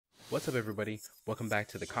What's up, everybody? Welcome back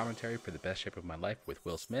to the commentary for The Best Shape of My Life with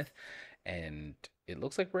Will Smith. And it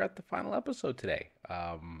looks like we're at the final episode today.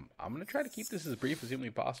 I'm going to try to keep this as brief as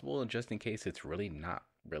humanly possible, and just in case it's really not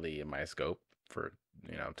really in my scope for,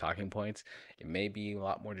 talking points, it may be a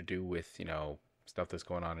lot more to do with, stuff that's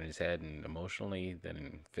going on in his head and emotionally than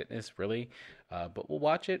in fitness, really. But we'll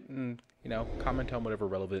watch it and, comment on whatever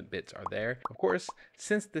relevant bits are there. Of course,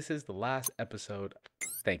 since this is the last episode,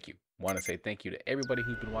 thank you. Want to say thank you to everybody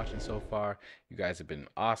who's been watching so far. You guys have been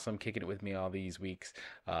awesome, kicking it with me all these weeks,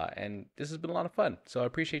 and this has been a lot of fun. So I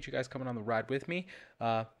appreciate you guys coming on the ride with me.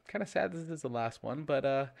 Kind of sad this is the last one,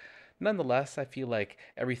 but nonetheless, I feel like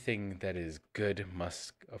everything that is good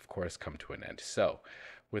must, of course, come to an end. So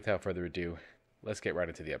without further ado, let's get right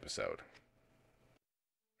into the episode.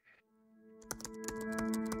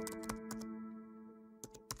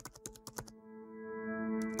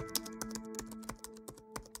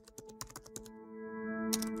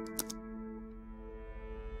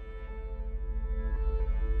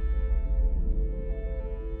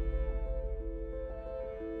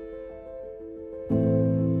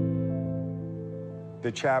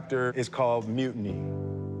 The chapter is called Mutiny.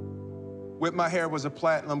 Whip My Hair was a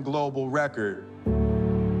platinum global record.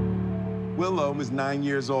 Willow was 9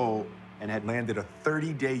 years old and had landed a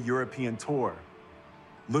 30-day European tour.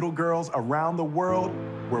 Little girls around the world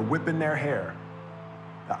were whipping their hair.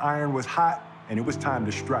 The iron was hot, and it was time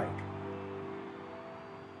to strike.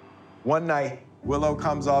 One night, Willow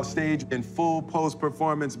comes off stage in full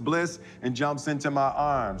post-performance bliss and jumps into my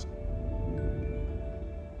arms.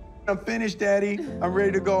 I'm finished, Daddy. I'm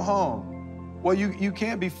ready to go home. Well, you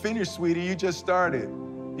can't be finished, sweetie. You just started.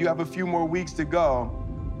 You have a few more weeks to go.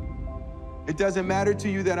 It doesn't matter to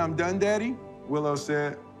you that I'm done, Daddy? Willow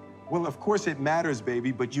said. Well, of course it matters,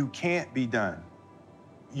 baby, but you can't be done.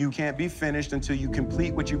 You can't be finished until you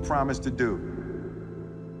complete what you promised to do.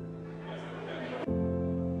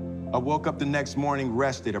 I woke up the next morning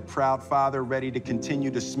rested, a proud father ready to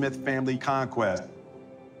continue the Smith family conquest.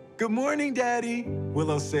 Good morning, Daddy,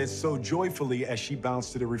 Willow said so joyfully as she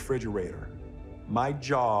bounced to the refrigerator. My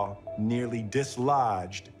jaw nearly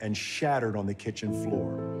dislodged and shattered on the kitchen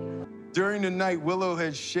floor. During the night, Willow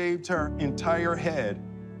had shaved her entire head,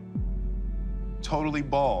 totally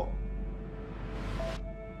bald.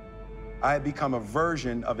 I had become a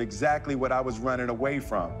version of exactly what I was running away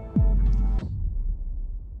from.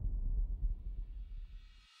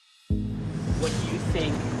 What do you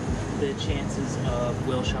think the chances of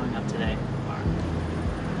Will showing up today are?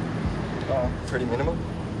 Oh, pretty minimal.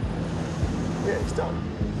 Yeah, he's done.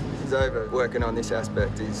 He's over working on this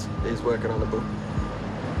aspect. He's working on the book.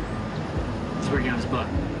 He's working on his book.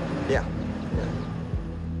 Yeah.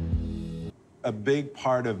 A big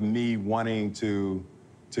part of me wanting to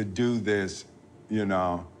do this,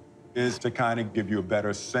 is to kind of give you a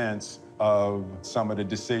better sense of some of the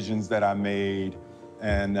decisions that I made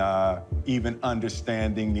and even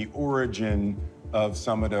understanding the origin of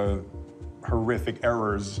some of the horrific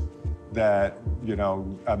errors that,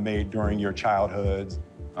 I made during your childhoods.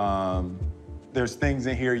 There's things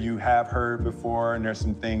in here you have heard before, and there's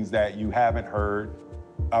some things that you haven't heard.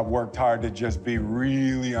 I worked hard to just be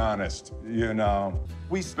really honest,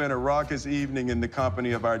 We spent a raucous evening in the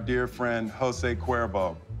company of our dear friend, Jose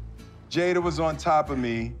Cuervo. Jada was on top of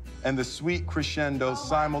me, and the sweet crescendo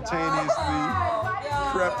simultaneously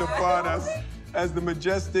crept upon us. As the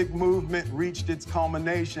majestic movement reached its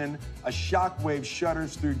culmination, a shockwave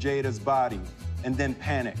shudders through Jada's body, and then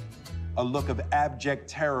panic. A look of abject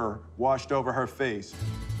terror washed over her face.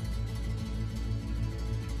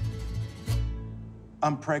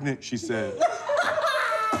 I'm pregnant, she said.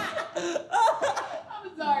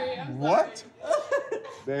 I'm sorry. What?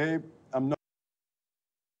 Babe, I'm not.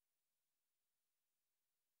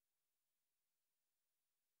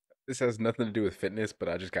 This has nothing to do with fitness, but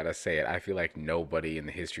I just gotta say it. I feel like nobody in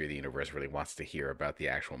the history of the universe really wants to hear about the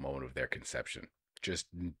actual moment of their conception. Just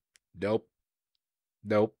nope,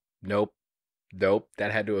 nope, nope, nope.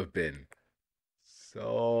 That had to have been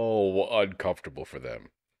so uncomfortable for them.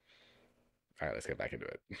 All right, let's get back into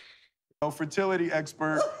it. No fertility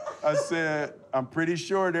expert. I said, I'm pretty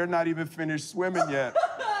sure they're not even finished swimming yet.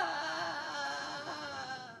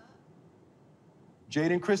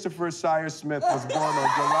 Jaden Christopher Sire Smith was born on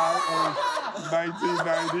July 8th,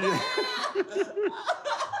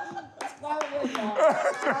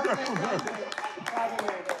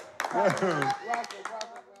 1998.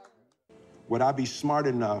 Would I be smart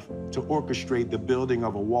enough to orchestrate the building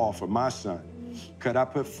of a wall for my son? Could I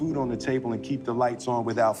put food on the table and keep the lights on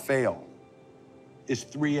without fail? It's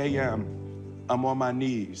 3 a.m. I'm on my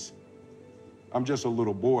knees. I'm just a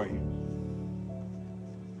little boy.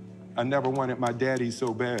 I never wanted my daddy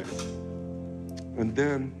so bad. And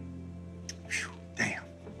then, damn.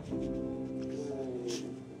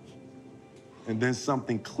 And then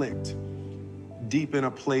something clicked, deep in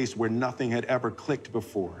a place where nothing had ever clicked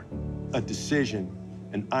before. A decision,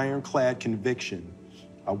 an ironclad conviction.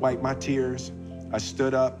 I wiped my tears, I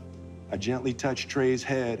stood up, I gently touched Trey's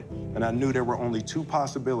head, and I knew there were only two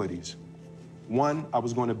possibilities. One, I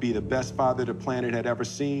was going to be the best father the planet had ever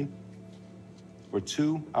seen, or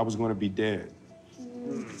two, I was going to be dead.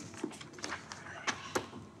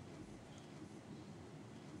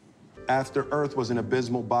 After Earth was an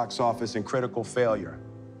abysmal box office and critical failure.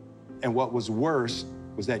 And what was worse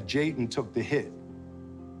was that Jaden took the hit.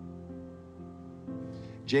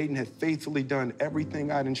 Jaden had faithfully done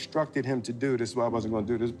everything I'd instructed him to do. This is why I wasn't going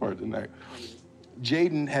to do this part tonight.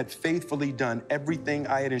 Jaden had faithfully done everything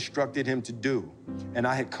I had instructed him to do, and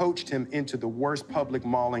I had coached him into the worst public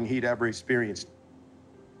mauling he'd ever experienced.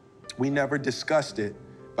 We never discussed it,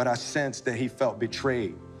 but I sensed that he felt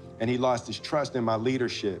betrayed, and he lost his trust in my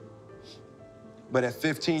leadership. But at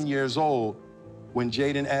 15 years old, when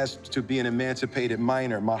Jaden asked to be an emancipated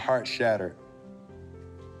minor, my heart shattered.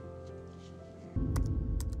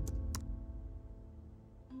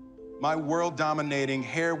 My world-dominating,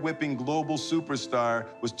 hair-whipping global superstar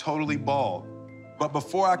was totally bald. But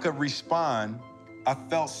before I could respond, I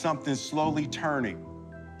felt something slowly turning,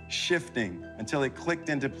 shifting until it clicked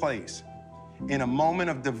into place. In a moment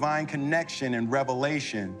of divine connection and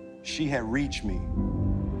revelation, she had reached me.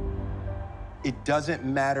 It doesn't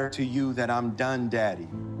matter to you that I'm done, Daddy.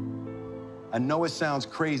 I know it sounds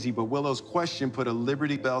crazy, but Willow's question put a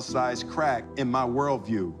Liberty Bell-sized crack in my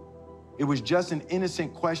worldview. It was just an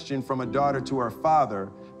innocent question from a daughter to her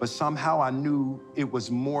father, but somehow I knew it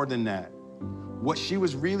was more than that. What she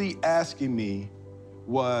was really asking me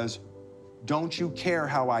was, don't you care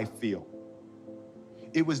how I feel?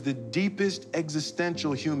 It was the deepest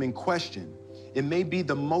existential human question. It may be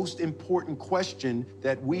the most important question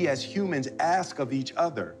that we as humans ask of each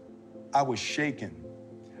other. I was shaken.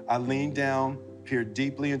 I leaned down, peered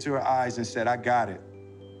deeply into her eyes and said, I got it.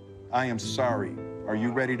 I am sorry. Are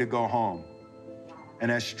you ready to go home?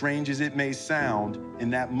 And as strange as it may sound, in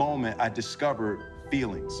that moment, I discovered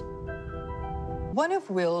feelings. One of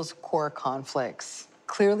Will's core conflicts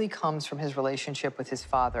clearly comes from his relationship with his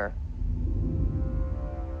father.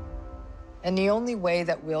 And the only way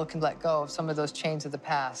that Will can let go of some of those chains of the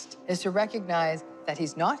past is to recognize that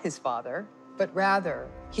he's not his father, but rather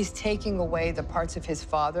he's taking away the parts of his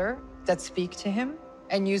father that speak to him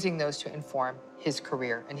and using those to inform his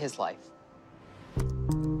career and his life.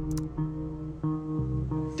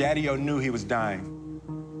 Daddy-O knew he was dying.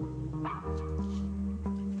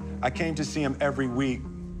 I came to see him every week.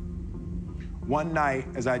 One night,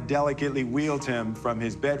 as I delicately wheeled him from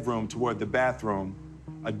his bedroom toward the bathroom,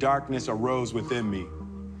 a darkness arose within me.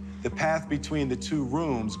 The path between the two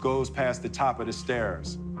rooms goes past the top of the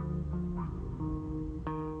stairs.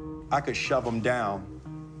 I could shove him down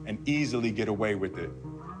and easily get away with it.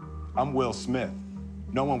 I'm Will Smith.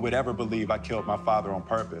 No one would ever believe I killed my father on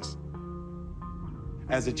purpose.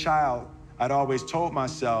 As a child, I'd always told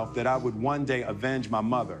myself that I would one day avenge my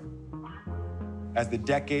mother. As the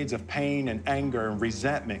decades of pain and anger and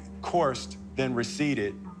resentment coursed, then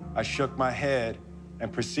receded, I shook my head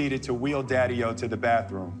and proceeded to wheel Daddy-O to the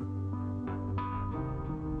bathroom.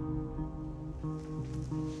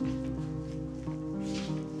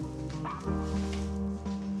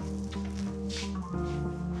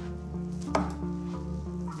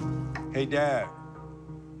 Hey, Dad,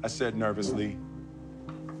 I said nervously.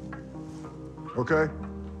 Okay.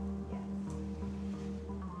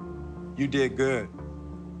 You did good.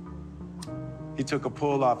 He took a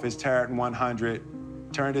pull off his Tarot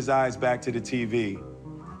 100, turned his eyes back to the TV.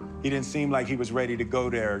 He didn't seem like he was ready to go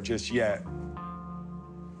there just yet,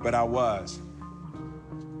 but I was.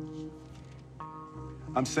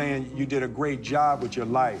 I'm saying you did a great job with your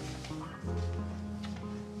life.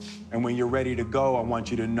 And when you're ready to go, I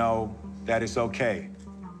want you to know that it's okay.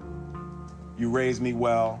 You raised me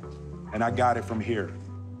well, and I got it from here.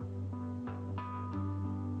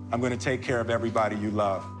 I'm gonna take care of everybody you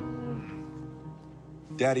love.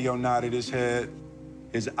 Daddy-O nodded his head,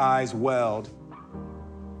 his eyes welled.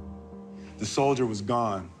 The soldier was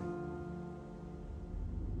gone.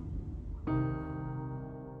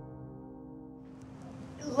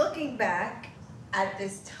 Looking back at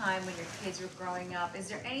this time when your kids were growing up, is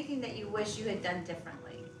there anything that you wish you had done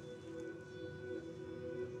differently?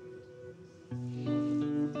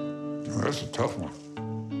 Oh, that's a tough one.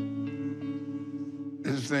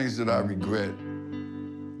 There's things that I regret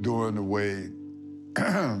doing the way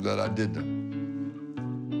that I did them.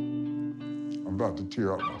 I'm about to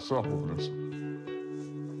tear up myself over this.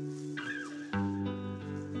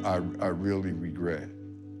 I really regret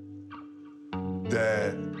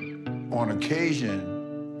that on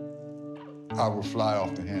occasion, I would fly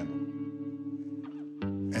off the handle.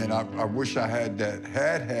 And I wish I had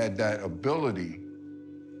that ability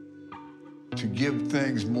to give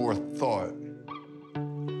things more thought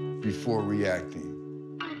before reacting.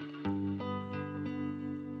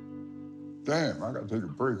 Damn, I gotta take a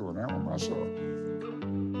break on that one myself.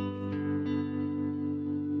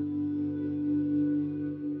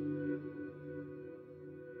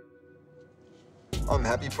 I'm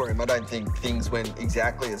happy for him. I don't think things went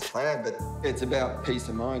exactly as planned, but it's about peace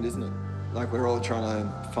of mind, isn't it? Like, we're all trying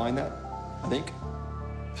to find that, I think.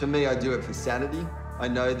 For me, I do it for sanity. I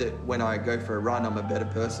know that when I go for a run, I'm a better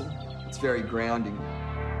person. It's very grounding.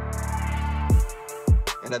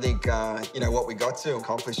 And I think, you know, what we got to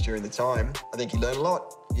accomplish during the time, I think he learned a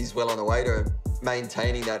lot. He's well on the way to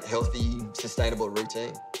maintaining that healthy, sustainable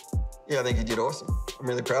routine. Yeah, I think he did awesome. I'm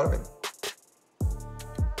really proud of him.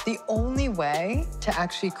 The only way to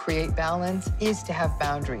actually create balance is to have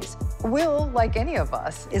boundaries. Will, like any of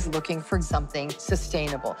us, is looking for something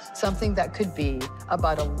sustainable, something that could be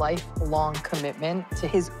about a lifelong commitment to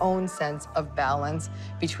his own sense of balance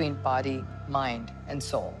between body, mind, and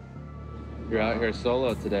soul. You're out here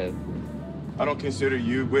solo today. I don't consider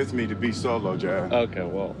you with me to be solo, Jazz. Okay,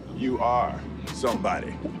 well. You are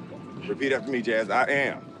somebody. Repeat after me, Jazz. I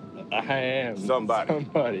am. I am. Somebody.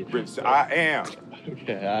 Somebody. I am.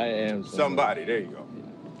 Okay, I am Somebody. There you go.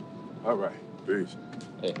 All right. Peace.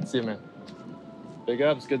 Hey, see you, man. Big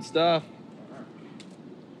ups, good stuff.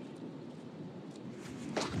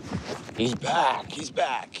 He's back. He's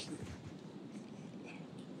back.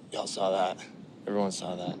 Y'all saw that. Everyone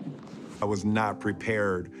saw that. I was not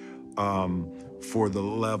prepared for the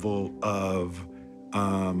level of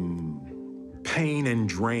pain and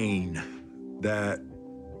drain that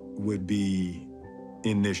would be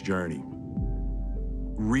in this journey.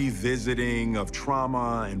 Revisiting of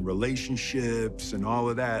trauma and relationships and all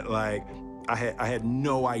of that, like, I had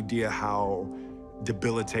no idea how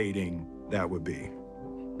debilitating that would be.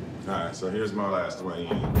 All right, so here's my last one.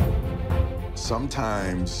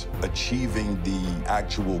 Sometimes achieving the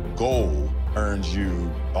actual goal earns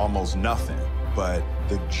you almost nothing, but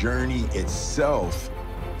the journey itself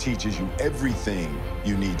teaches you everything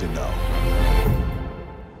you need to know.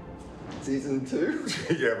 Season 2?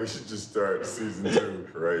 Yeah, we should just start season 2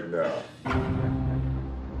 right now.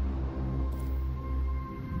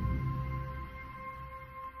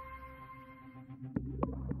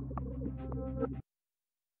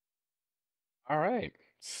 All right,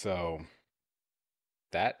 so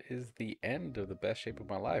that is the end of the best shape of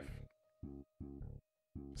my life.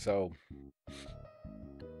 So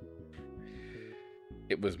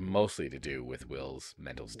it was mostly to do with Will's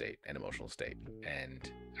mental state and emotional state.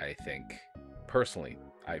 And I think personally,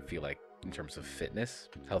 I feel like in terms of fitness,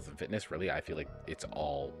 health and fitness, really, I feel like it's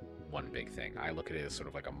all one big thing. I look at it as sort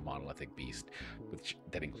of like a monolithic beast, which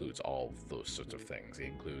that includes all those sorts of things. It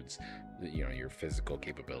includes, you know, your physical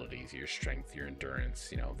capabilities, your strength, your endurance,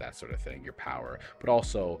 you know, that sort of thing, your power, but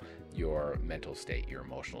also your mental state, your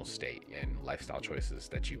emotional state, and lifestyle choices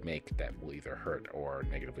that you make that will either hurt or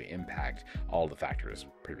negatively impact all the factors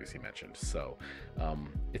previously mentioned. So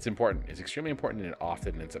it's important. It's extremely important, and it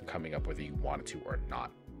often ends up coming up whether you want it to or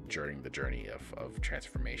not during the journey of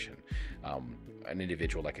transformation. An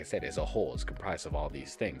individual, like I said, as a whole is comprised of all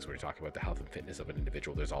these things. When you're talking about the health and fitness of an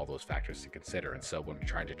individual, there's all those factors to consider. And so when you're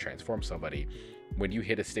trying to transform somebody, when you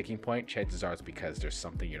hit a sticking point, chances are it's because there's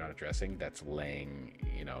something you're not addressing that's laying,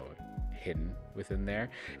 you know, hidden within there.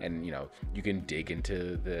 And, you know, you can dig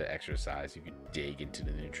into the exercise, you can dig into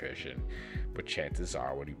the nutrition, but chances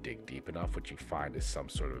are when you dig deep enough, what you find is some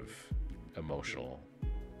sort of emotional,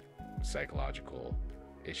 psychological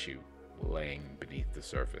issue laying beneath the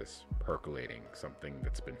surface, percolating, something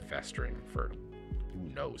that's been festering for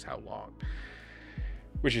who knows how long.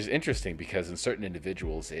 Which is interesting because in certain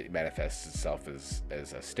individuals it manifests itself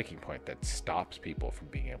as a sticking point that stops people from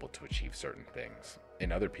being able to achieve certain things.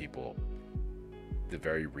 In other people, the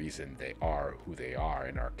very reason they are who they are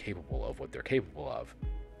and are capable of what they're capable of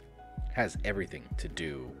has everything to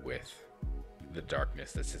do with the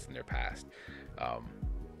darkness that sits in their past.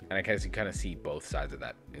 And I guess you kind of see both sides of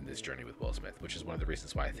that in this journey with Will Smith, which is one of the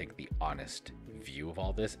reasons why I think the honest view of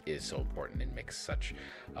all this is so important and makes such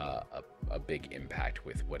a big impact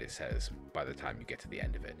with what it says by the time you get to the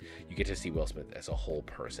end of it. You get to see Will Smith as a whole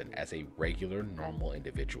person, as a regular, normal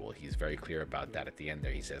individual. He's very clear about that at the end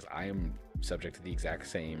there. He says, I am subject to the exact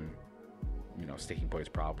same, you know, sticking points,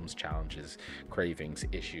 problems, challenges, cravings,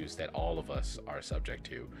 issues that all of us are subject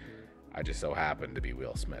to. I just so happen to be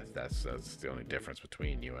Will Smith. That's the only difference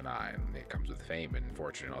between you and I, and it comes with fame and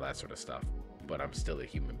fortune and all that sort of stuff. But I'm still a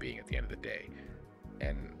human being at the end of the day,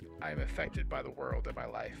 and I'm affected by the world and my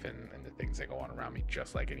life and the things that go on around me,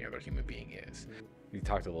 just like any other human being is. We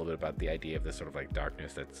talked a little bit about the idea of this sort of like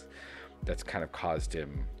darkness that's kind of caused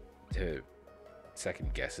him to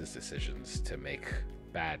second guess his decisions, to make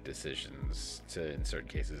bad decisions, to in certain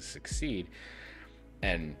cases succeed.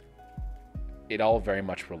 And it all very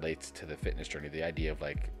much relates to the fitness journey, the idea of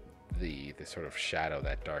like the sort of shadow,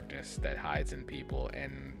 that darkness that hides in people,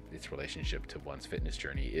 and its relationship to one's fitness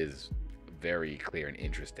journey is very clear and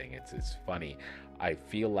interesting. It's funny. I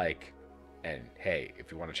feel like, and hey,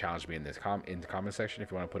 if you want to challenge me in this in the comment section, if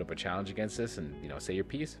you want to put up a challenge against this and, you know, say your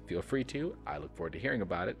piece, feel free to. I look forward to hearing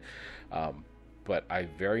about it. But I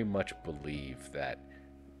very much believe that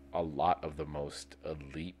a lot of the most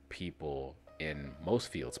elite people in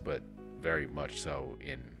most fields, but very much so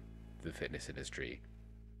in the fitness industry,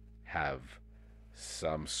 have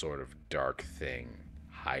some sort of dark thing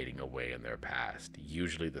hiding away in their past.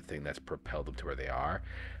 Usually the thing that's propelled them to where they are,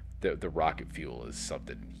 the rocket fuel, is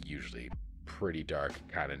something usually pretty dark,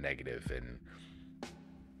 kind of negative, and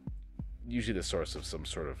usually the source of some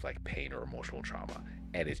sort of like pain or emotional trauma,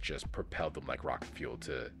 and it's just propelled them like rocket fuel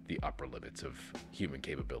to the upper limits of human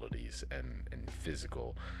capabilities and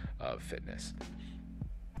physical fitness.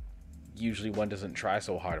 Usually one doesn't try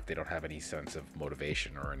so hard if they don't have any sense of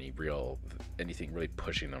motivation or anything really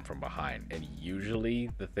pushing them from behind. And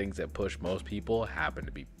usually the things that push most people happen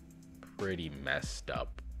to be pretty messed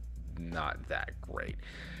up, not that great.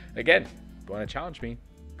 Again, if you want to challenge me,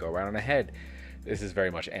 go right on ahead. This is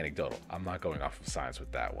very much anecdotal. I'm not going off of science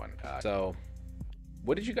with that one. So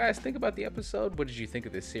what did you guys think about the episode? What did you think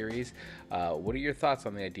of this series? What are your thoughts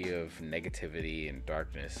on the idea of negativity and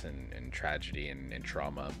darkness and tragedy and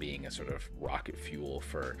trauma being a sort of rocket fuel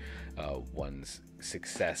for one's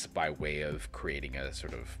success by way of creating a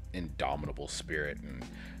sort of indomitable spirit and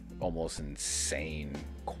almost insane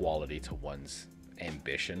quality to one's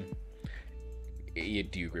ambition?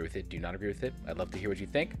 Do you agree with it? Do you not agree with it? I'd love to hear what you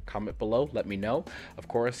think. Comment below. Let me know. Of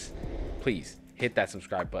course, please hit that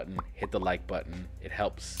subscribe button, hit the like button. It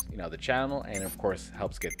helps, you know, the channel, and of course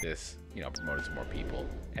helps get this, you know, promoted to more people.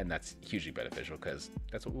 And that's hugely beneficial because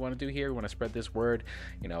that's what we want to do here. We want to spread this word,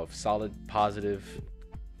 you know, of solid, positive,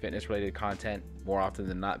 fitness related content, more often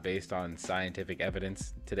than not based on scientific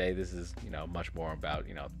evidence. Today, this is, you know, much more about,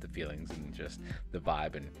 you know, the feelings and just the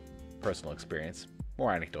vibe and personal experience.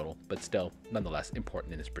 More anecdotal, but still nonetheless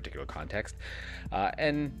important in this particular context.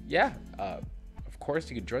 And yeah, of course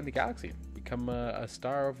you can join the galaxy, become a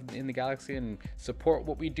star in the galaxy, and support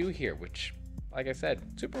what we do here, which, like I said,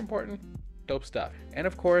 super important, dope stuff. And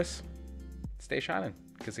of course, stay shining,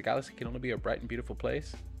 because the galaxy can only be a bright and beautiful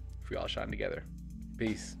place if we all shine together.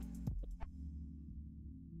 Peace.